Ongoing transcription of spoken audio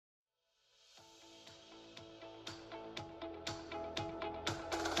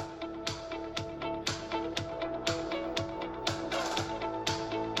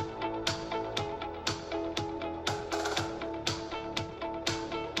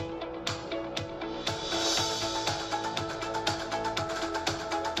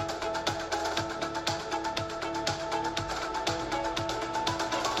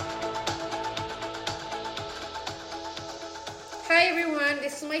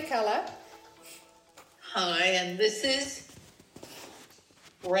Carla. Hi, and this is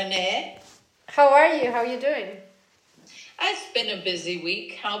Renee. How are you? How are you doing? It's been a busy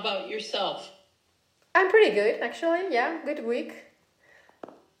week. How about yourself? I'm pretty good, actually. Yeah, good week.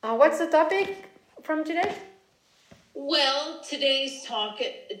 What's the topic from today? Well, today's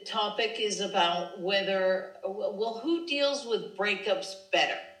topic is about who deals with breakups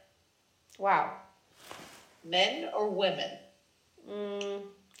better, Wow. men or women?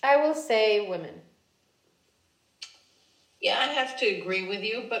 I will say women. Yeah, I have to agree with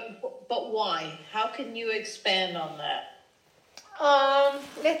you, but why? How can you expand on that?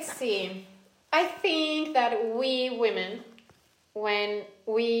 Let's see. I think that we women, when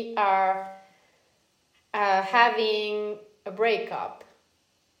we are having a breakup,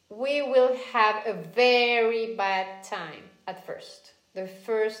 we will have a very bad time at first. The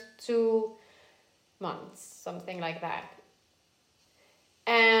first 2 months, something like that.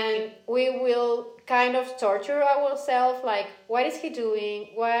 And we will kind of torture ourselves, like, what is he doing?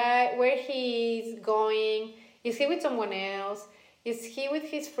 Where he's going? Is he with someone else? Is he with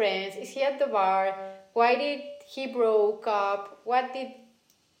his friends? Is he at the bar? Why did he broke up? What did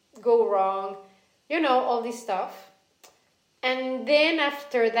go wrong? You know, all this stuff. And then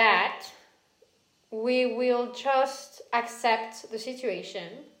after that, we will just accept the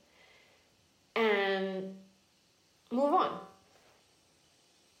situation and move on.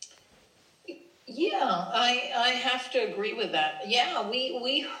 Yeah, I have to agree with that. Yeah,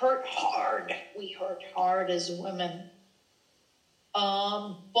 we hurt hard. We hurt hard as women.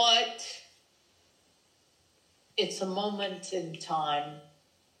 But it's a moment in time.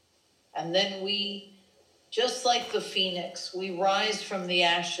 And then we, just like the phoenix, we rise from the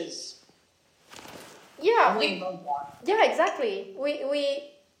ashes. Yeah, we move on. Yeah, exactly.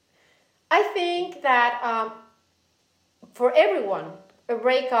 I think that for everyone, a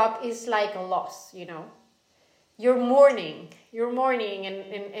breakup is like a loss, you know. You're mourning,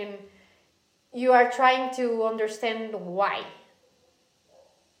 and you are trying to understand why.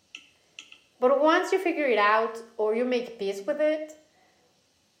 But once you figure it out or you make peace with it,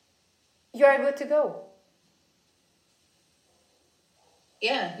 you are good to go.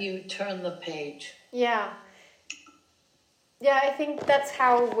 Yeah, you turn the page. Yeah. Yeah, I think that's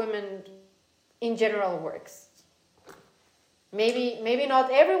how women in general works. Maybe not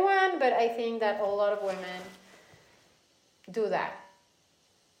everyone, but I think that a lot of women do that.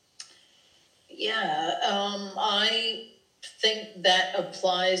 Yeah, I think that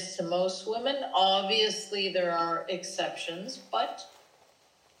applies to most women. Obviously, there are exceptions, but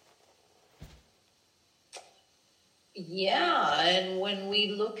yeah, and when we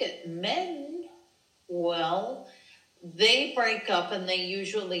look at men, well, they break up and they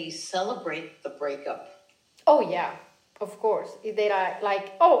usually celebrate the breakup. Oh, yeah, of course. They are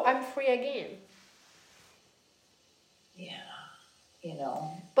like, oh, I'm free again. Yeah, you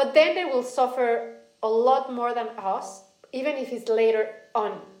know. But then they will suffer a lot more than us, even if it's later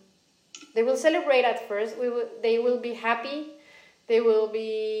on. They will celebrate at first. They will be happy. They will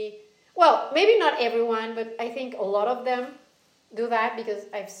be, well, maybe not everyone, but I think a lot of them do that because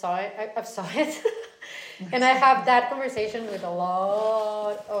I've saw it. And I have that conversation with a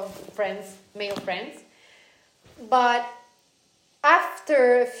lot of friends, male friends. But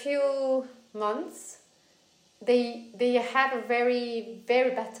after a few months, they have a very,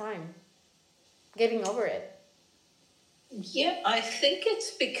 very bad time getting over it. Yeah, I think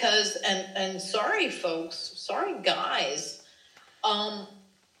it's because, and sorry folks, sorry guys,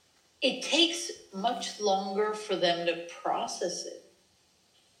 it takes much longer for them to process it.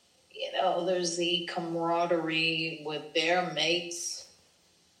 You know, there's the camaraderie with their mates,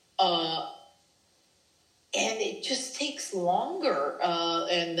 and it just takes longer,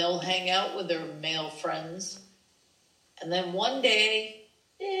 and they'll hang out with their male friends, and then one day,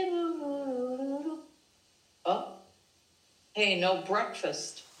 oh, hey, no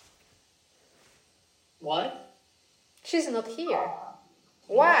breakfast. What? She's not here.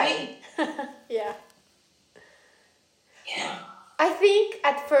 Why? Yeah. Yeah. I think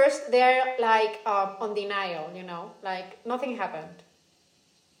at first they're like on denial, you know, like nothing happened.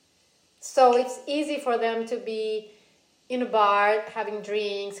 So it's easy for them to be in a bar, having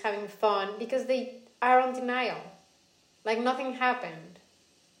drinks, having fun, because they are on denial. Like nothing happened.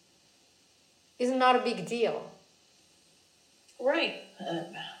 It's not a big deal. Right.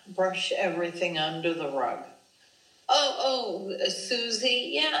 Brush everything under the rug. Oh,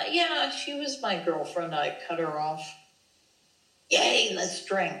 Susie. Yeah, she was my girlfriend. I cut her off. Yay, let's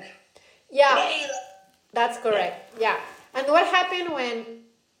drink. Yeah, Yay. that's correct. Yeah. And what happened when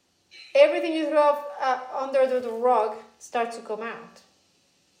everything you throw under the rug starts to come out?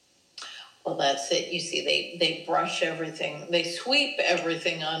 Well, that's it. You see, they brush everything, they sweep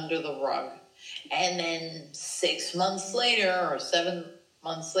everything under the rug. And then 6 months later or 7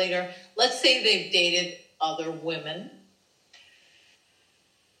 months later, let's say they've dated other women,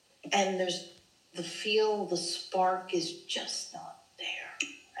 and the spark is just not there.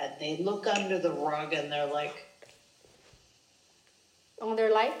 And they look under the rug and they're like,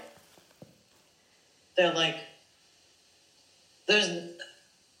 Under like? they're like, there's,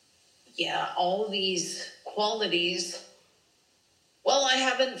 yeah, all these qualities. Well, I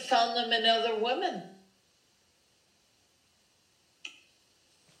haven't found them in other women.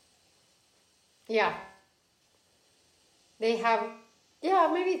 Yeah. They have, yeah,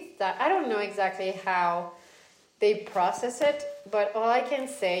 maybe it's that. I don't know exactly how they process it, but all I can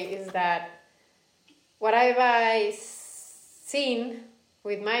say is that what I've seen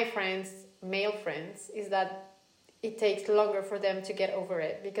with my friends, male friends, is that it takes longer for them to get over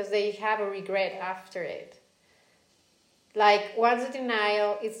it because they have a regret after it. Like once the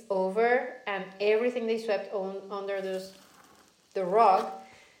denial is over and everything they swept under the rug,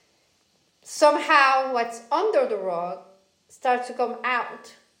 somehow what's under the rug starts to come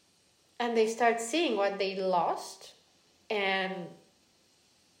out and they start seeing what they lost, and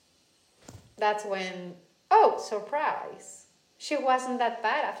that's when, oh, surprise, she wasn't that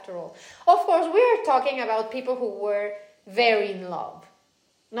bad after all. Of course, we are talking about people who were very in love,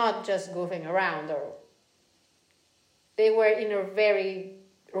 not just goofing around, or they were in a very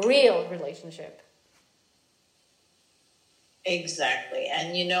real relationship. Exactly.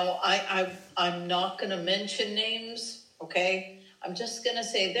 And I'm not going to mention names, okay? I'm just going to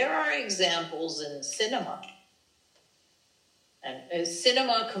say there are examples in cinema, and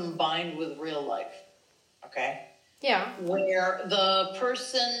cinema combined with real life, okay? Yeah. Where the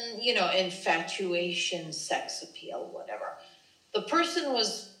person, infatuation, sex appeal, whatever. The person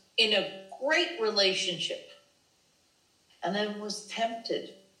was in a great relationship and then was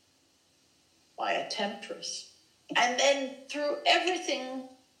tempted by a temptress. And then threw everything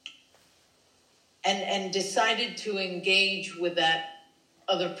and decided to engage with that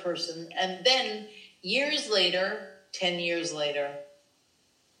other person. And then years later, 10 years later,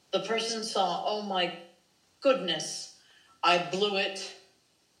 the person saw, oh my goodness, I blew it.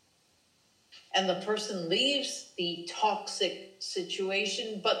 And the person leaves the toxic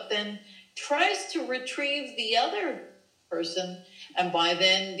situation, but then tries to retrieve the other person. And by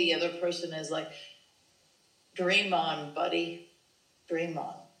then, the other person is like, dream on, buddy. Dream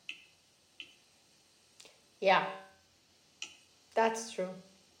on. Yeah. That's true.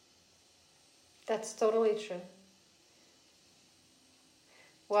 That's totally true.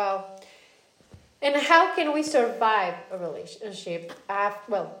 Wow. And how can we survive a relationship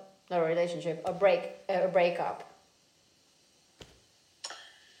after, well, not a relationship, a breakup?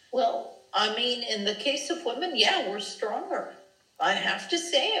 Well, I mean, in the case of women, yeah, we're stronger. I have to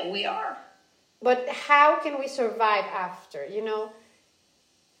say it, we are. But how can we survive after?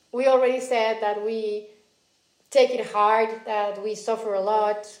 We already said that we take it hard, that we suffer a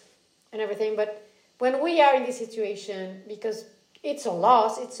lot and everything. But when we are in this situation, because it's a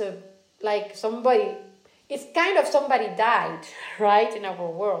loss, it's kind of somebody died, right, in our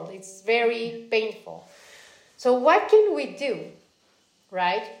world. It's very painful. So what can we do,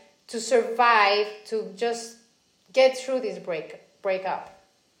 right, to survive, to just get through this breakup?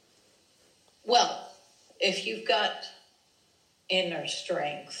 Well, if you've got inner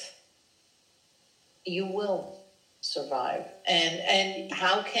strength, you will survive. And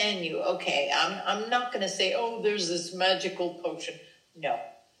how can you? Okay, I'm not going to say, oh, there's this magical potion. No,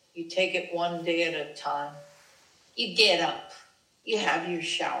 you take it one day at a time. You get up, you have your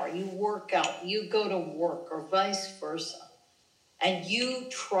shower, you work out, you go to work, or vice versa. And you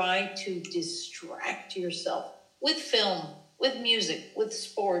try to distract yourself with film, with music, with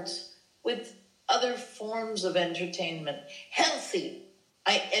sports, with other forms of entertainment. Healthy,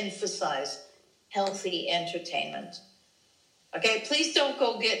 I emphasize, healthy entertainment. Okay, please don't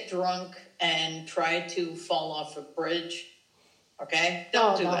go get drunk and try to fall off a bridge. Okay,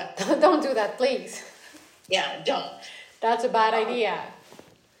 don't do that. Don't do that, please. Yeah, don't. That's a bad idea.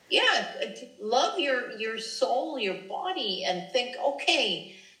 Yeah, love your soul, your body, and think,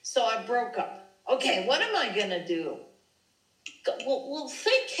 okay, so I broke up. Okay, what am I going to do? Well,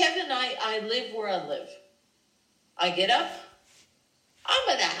 thank heaven I live where I live. I get up. I'm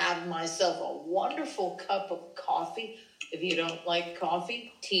going to have myself a wonderful cup of coffee. If you don't like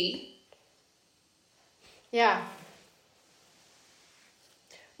coffee, tea. Yeah.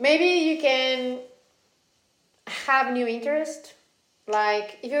 Maybe you can have new interest.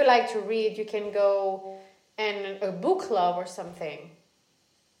 Like, if you like to read, you can go and a book club or something.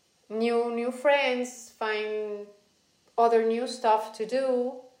 new friends, find other new stuff to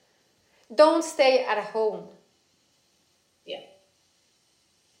do. Don't stay at home. Yeah.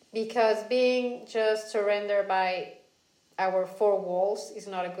 Because being just surrendered by our four walls is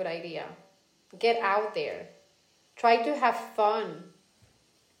not a good idea. Get out there. Try to have fun.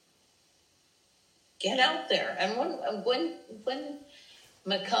 Get out there. And when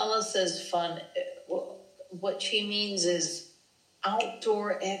McCullough says fun, what she means is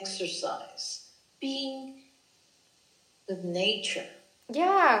outdoor exercise, being with nature.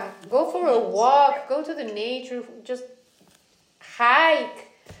 Yeah, go for a walk, go to the nature, just hike.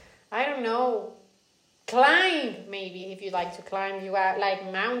 I don't know. Climb, maybe, if you like to climb. You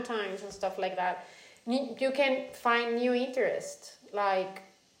like mountains and stuff like that. You can find new interest, like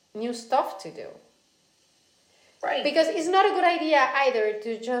new stuff to do. Right. Because it's not a good idea either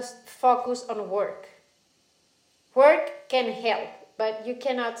to just focus on work. Work can help, but you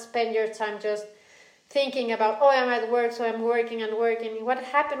cannot spend your time just thinking about, oh, I'm at work, so I'm working and working. What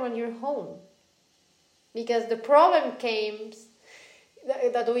happened when you're home? Because the problem comes that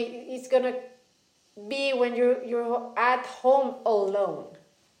it's gonna be when you're at home alone.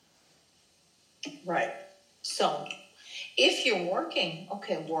 Right. So, if you're working,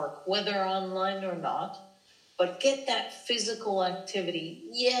 okay, work, whether online or not, but get that physical activity.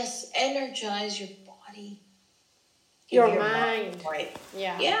 Yes, energize your body. Your mind. Right.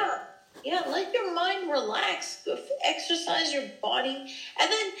 Yeah. Yeah. Yeah, let your mind relax. Exercise your body.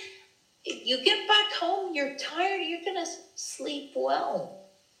 And then you get back home, you're tired, you're going to sleep well.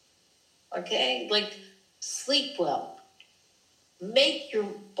 Okay? Like, sleep well. Make your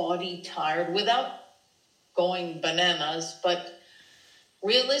body tired without going bananas, but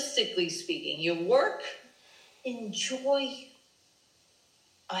realistically speaking, you work, enjoy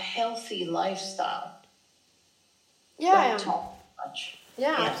a healthy lifestyle. Yeah. Don't talk much.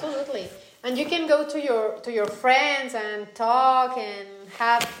 Yeah, absolutely. And you can go to your friends and talk and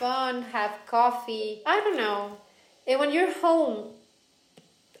have fun, have coffee. I don't know. And when you're home,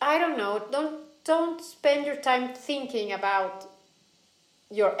 I don't know. Don't spend your time thinking about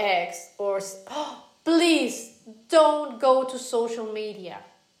your ex or please don't go to social media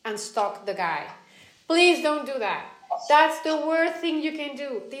and stalk the guy. Please don't do that. That's the worst thing you can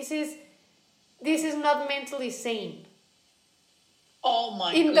do. This is not mentally sane. Oh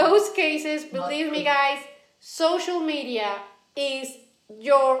my In those cases, believe me guys, social media is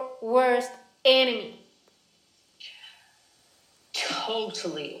your worst enemy.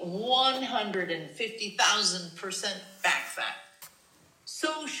 Totally, 150,000% back that.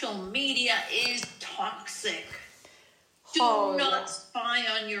 Social media is toxic. Do not spy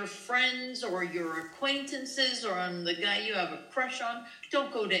on your friends or your acquaintances or on the guy you have a crush on.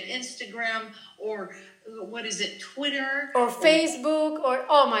 Don't go to Instagram or what is it, Twitter? Or Facebook or,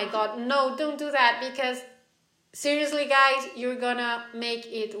 oh my God, no, don't do that because seriously guys, you're gonna make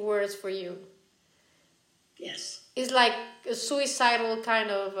it worse for you. Yes. It's like a suicidal kind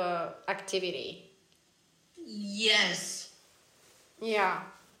of activity. Yes. Yeah.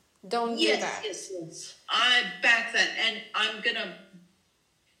 Don't do that. Yes. I back that. And I'm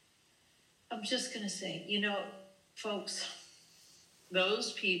just going to say, folks,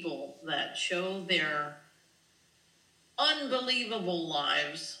 those people that show their unbelievable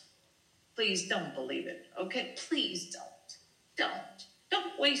lives, please don't believe it. Okay? Please don't.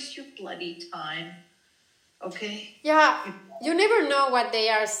 Don't waste your bloody time. Okay? Yeah. You never know what they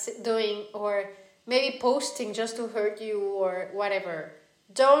are doing or maybe posting just to hurt you or whatever.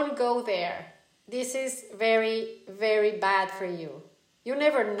 Don't go there. This is very, very bad for you. You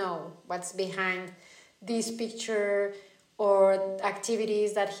never know what's behind this picture or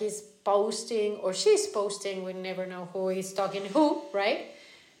activities that he's posting or she's posting. We never know who is talking to who, right?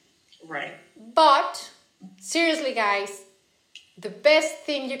 Right. But seriously, guys, the best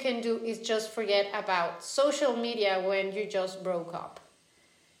thing you can do is just forget about social media when you just broke up.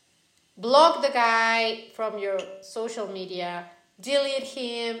 Block the guy from your social media. Delete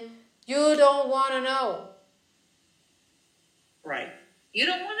him. You don't want to know. Right. You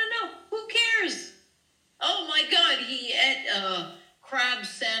don't want to know. Who cares? Oh my God, he ate a crab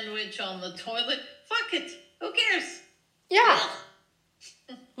sandwich on the toilet. Fuck it. Who cares? Yeah.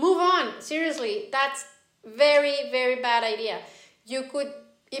 Move on. Seriously, that's very, very bad idea. You could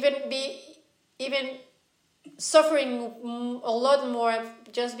even be suffering a lot more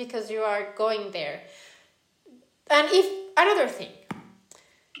just because you are going there. And another thing,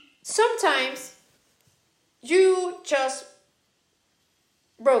 sometimes you just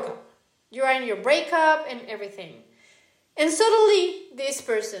broke up. You are in your breakup and everything. And suddenly this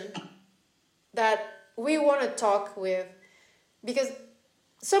person that we want to talk with, because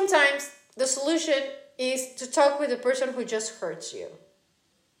sometimes the solution is to talk with the person who just hurts you,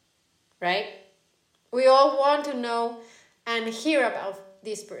 right? We all want to know and hear about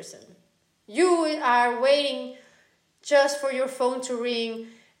this person. You are waiting just for your phone to ring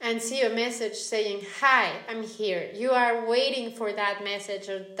and see a message saying, "Hi, I'm here." You are waiting for that message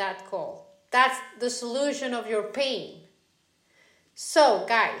or that call. That's the solution of your pain. So,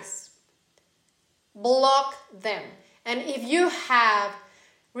 guys, block them. And if you have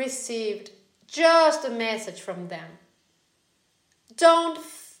received just a message from them, don't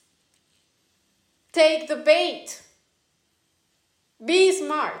take the bait. Be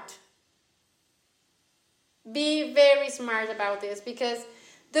smart. Be very smart about this, because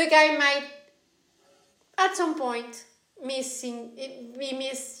the guy might at some point be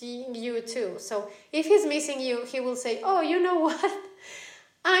missing you too. So if he's missing you, he will say, "Oh, you know what?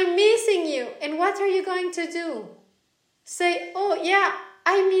 I'm missing you." And what are you going to do? Say, "Oh yeah,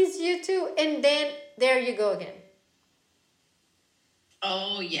 I miss you too." And then there you go again.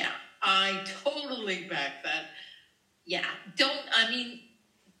 Oh, yeah. I totally back that. Yeah.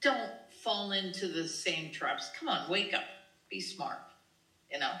 Don't fall into the same traps. Come on, wake up. Be smart.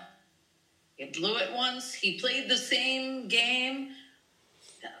 You know? He blew it once. He played the same game.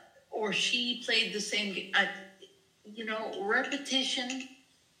 Or she played the same game. Repetition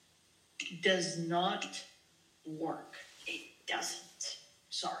does not work. It doesn't.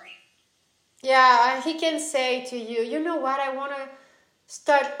 Sorry. Yeah, he can say to you, "You know what, I want to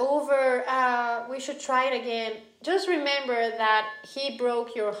start over. We should try it again." Just remember that he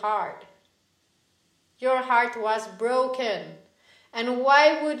broke your heart. Your heart was broken. And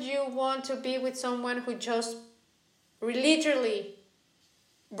why would you want to be with someone who just literally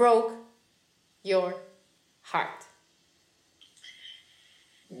broke your heart?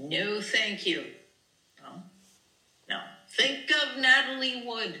 No, thank you. No. Think of Natalie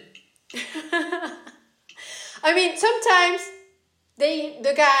Wood. I mean, sometimes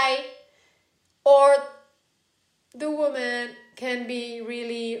the guy or the woman can be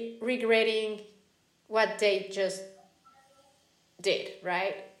really regretting what they just did,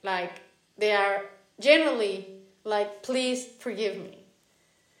 right? Like, they are generally like, "Please forgive me."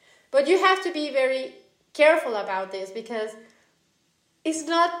 But you have to be very careful about this, because it's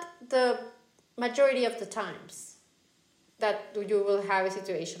not the majority of the times that you will have a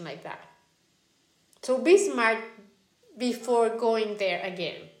situation like that. So be smart before going there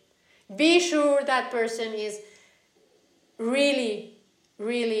again. Be sure that person is really,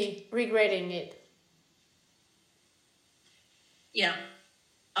 really regretting it. Yeah.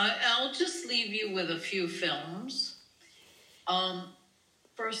 I'll just leave you with a few films.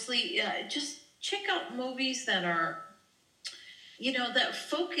 Firstly, just check out movies that are, that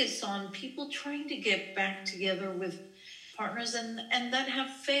focus on people trying to get back together with partners and that have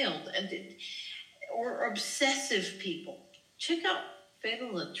failed, or obsessive people. Check out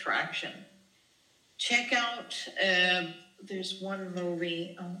Fatal Attraction. Check out, there's one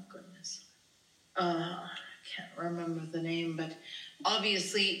movie, oh goodness, I can't remember the name, but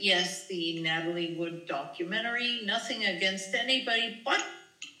obviously, yes, the Natalie Wood documentary. Nothing against anybody, but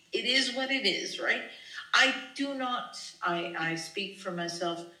it is what it is, right? I speak for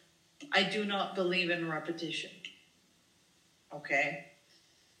myself, I do not believe in repetition. Okay?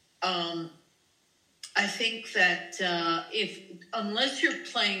 I think that unless you're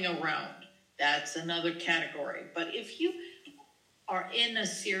playing around, that's another category. But if you are in a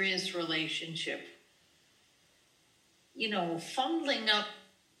serious relationship, fumbling up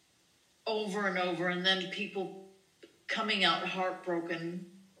over and over, and then people coming out heartbroken,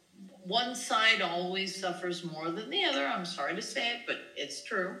 one side always suffers more than the other. I'm sorry to say it, but it's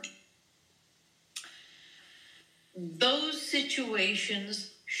true. Those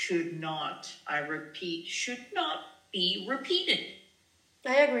situations should not, I repeat, should not be repeated.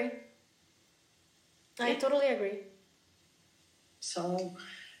 I agree. I totally agree. So,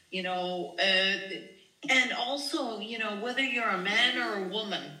 and also, whether you're a man or a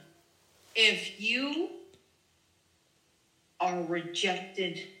woman, if you are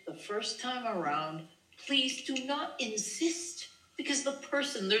rejected the first time around, please do not insist, because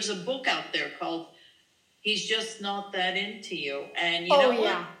there's a book out there called He's Just Not That Into You. And you know what?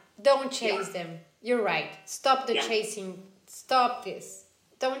 Yeah. Don't chase them. You're right. Stop the chasing. Stop this.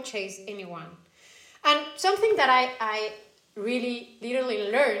 Don't chase anyone. And something that I really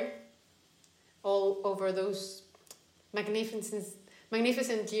literally learned all over those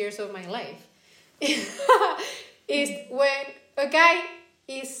magnificent years of my life is when a guy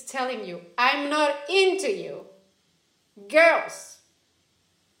is telling you, "I'm not into you." Girls,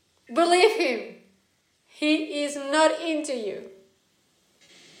 believe him. He is not into you.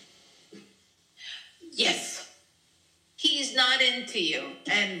 Yes. He's not into you,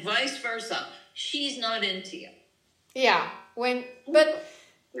 and vice versa. She's not into you. Yeah.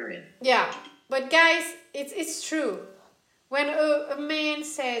 Period. Yeah. But guys, it's true. When a man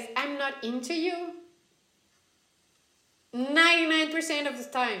says, I'm not into you, 99% of the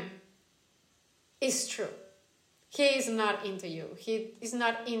time, it's true. He is not into you. He is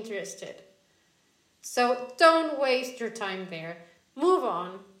not interested. So don't waste your time there. Move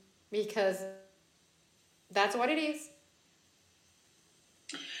on, because that's what it is.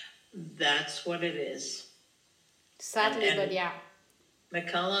 That's what it is. Sadly, but yeah.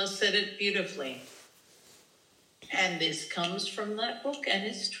 Mikala said it beautifully. And this comes from that book, and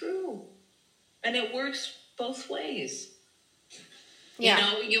it's true. And it works both ways. Yeah. You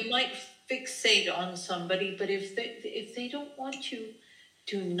know, you might fixate on somebody, but if they don't want you,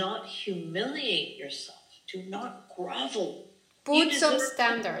 do not humiliate yourself. Do not grovel. Put some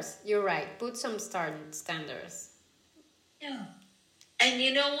standards. You're right. Put some standards. Yeah. And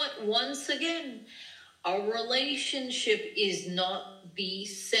you know what? Once again, a relationship is not the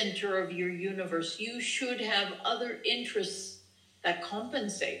center of your universe. You should have other interests that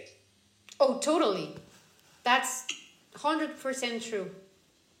compensate. Oh, totally. That's 100% true.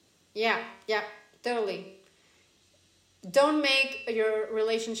 Yeah, totally. Don't make your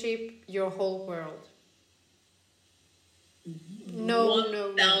relationship your whole world. No.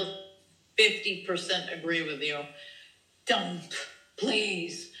 50% agree with you. Don't,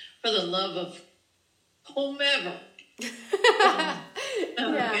 please, for the love of whomever.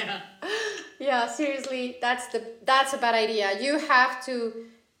 Yeah, seriously, that's a bad idea. You have to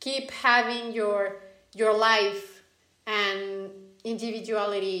keep having your life and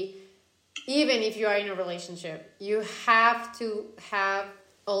individuality, even if you are in a relationship. You have to have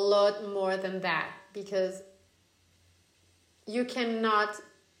a lot more than that, because you cannot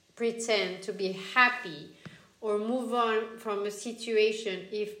pretend to be happy or move on from a situation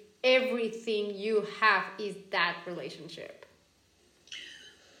if everything you have is that relationship.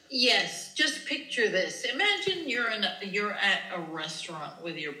 Yes, just picture this. Imagine you're at a restaurant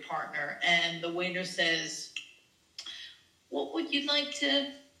with your partner, and the waiter says, "What would you like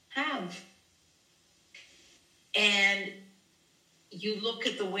to have?" And you look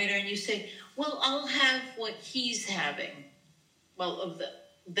at the waiter and you say, "Well, I'll have what he's having." Well,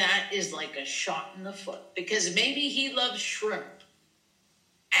 that is like a shot in the foot, because maybe he loves shrimp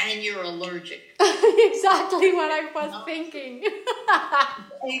and you're allergic. Exactly what I was thinking.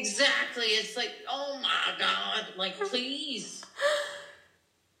 Exactly. It's like, oh my God, like, please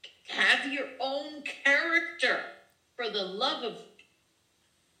have your own character, for the love of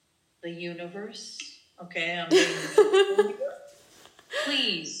the universe. Okay, I'm being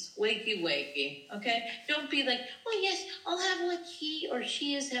please, wakey. Okay, don't be like, oh yes, I'll have what he or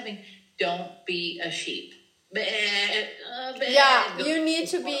she is having. Don't be a sheep. Yeah, you need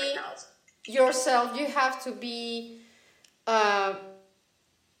to be yourself. You have to be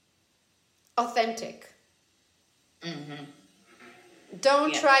authentic. Mm-hmm.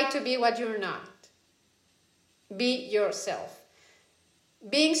 Don't try to be what you're not. Be yourself.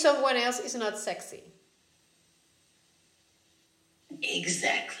 Being someone else is not sexy.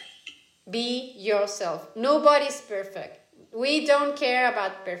 Exactly. Be yourself. Nobody's perfect. We don't care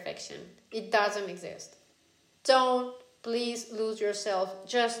about perfection. It doesn't exist. Don't please lose yourself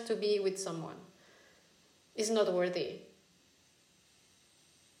just to be with someone. It's not worthy.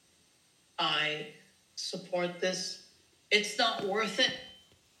 I support this. It's not worth it.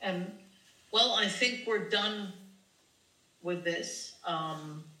 And, well, I think we're done with this.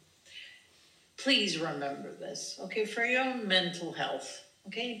 Please remember this, okay? For your own mental health,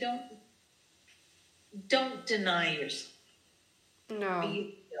 okay? Don't deny yourself. No.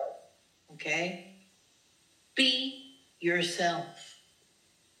 Be yourself, okay? Be yourself.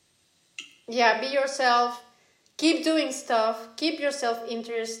 Yeah, be yourself. Keep doing stuff. Keep yourself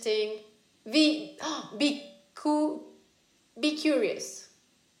interesting. Be curious.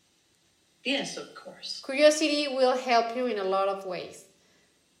 Yes, of course. Curiosity will help you in a lot of ways,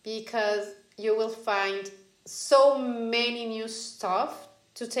 because you will find so many new stuff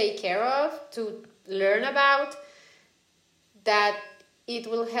to take care of, to learn about, that it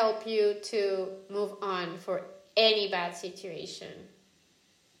will help you to move on for any bad situation.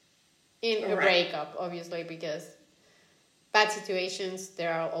 In a breakup, obviously, because bad situations,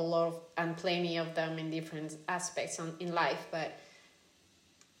 there are a lot of, and plenty of them in different aspects in life. But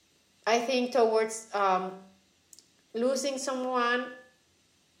I think towards losing someone,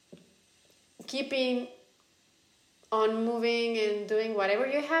 keeping on moving and doing whatever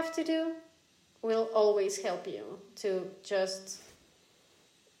you have to do will always help you to just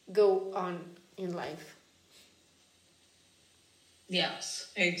go on in life.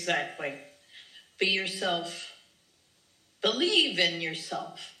 Yes, exactly. Be yourself. Believe in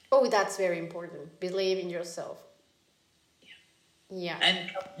yourself. Oh, that's very important. Believe in yourself. Yeah. And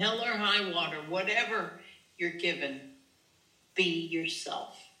come hell or high water, whatever you're given, be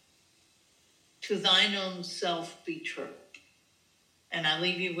yourself. To thine own self be true. And I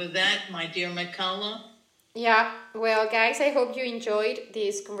leave you with that, my dear Mikala. Yeah. Well, guys, I hope you enjoyed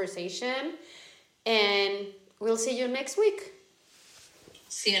this conversation. And we'll see you next week.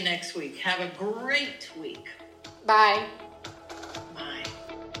 See you next week. Have a great week. Bye.